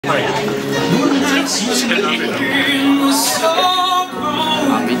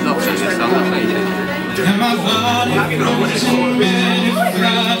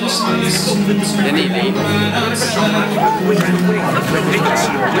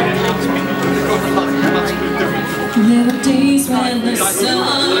There were days when the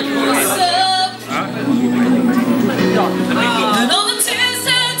sun was up, and all the tears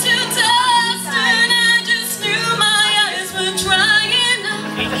turned to dust, and I just knew my eyes were drying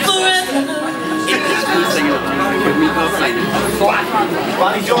forever.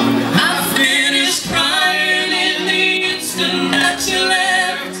 I finished crying in the instant that you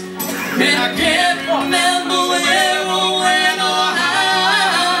left, and I can't remember where or when or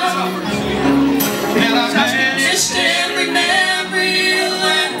how. And I finished every memory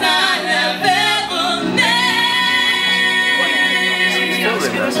that I have ever made.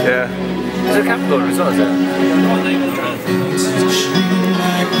 Yeah. There's a capital as well, is there?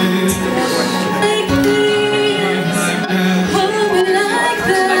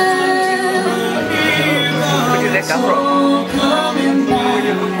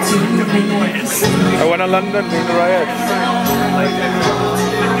 I went to London, in the riot.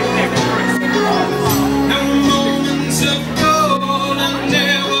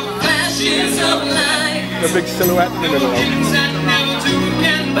 The big silhouette in the middle.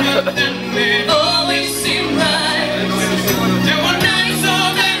 Always seemed right. There were nights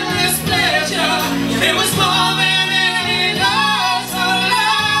of endless pleasure. It was more than any loss of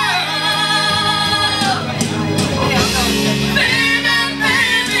love. Baby,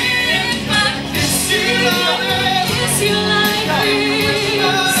 baby, if I kiss you like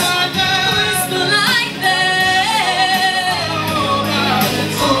this, whisper like that,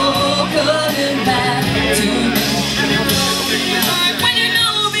 oh, coming back to me. When you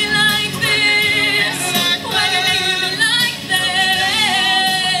know me like this, when you leave me like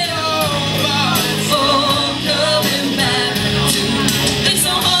that, oh, coming back to me. It's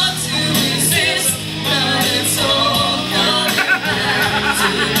so hard to resist, but it's all coming back to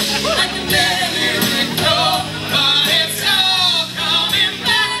me. I can barely recall, but it's all coming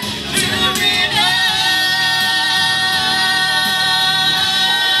back to me now.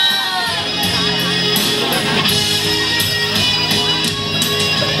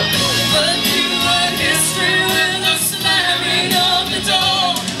 But you were history with the slamming of the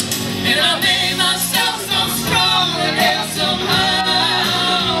door, and I made myself so strong again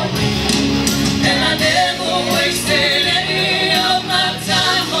somehow. And I never wasted any of my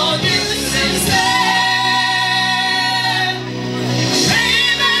time on you since then.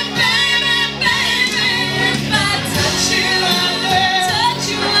 Baby, baby, baby, if I touch you like this,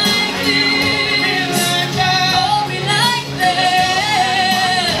 hold me like that,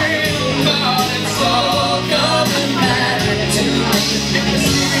 it's all coming back to me. Baby,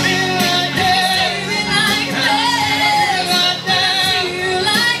 like that, you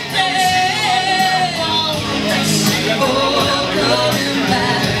like that, all coming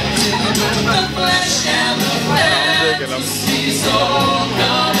back to me. The flesh and the fantasy, so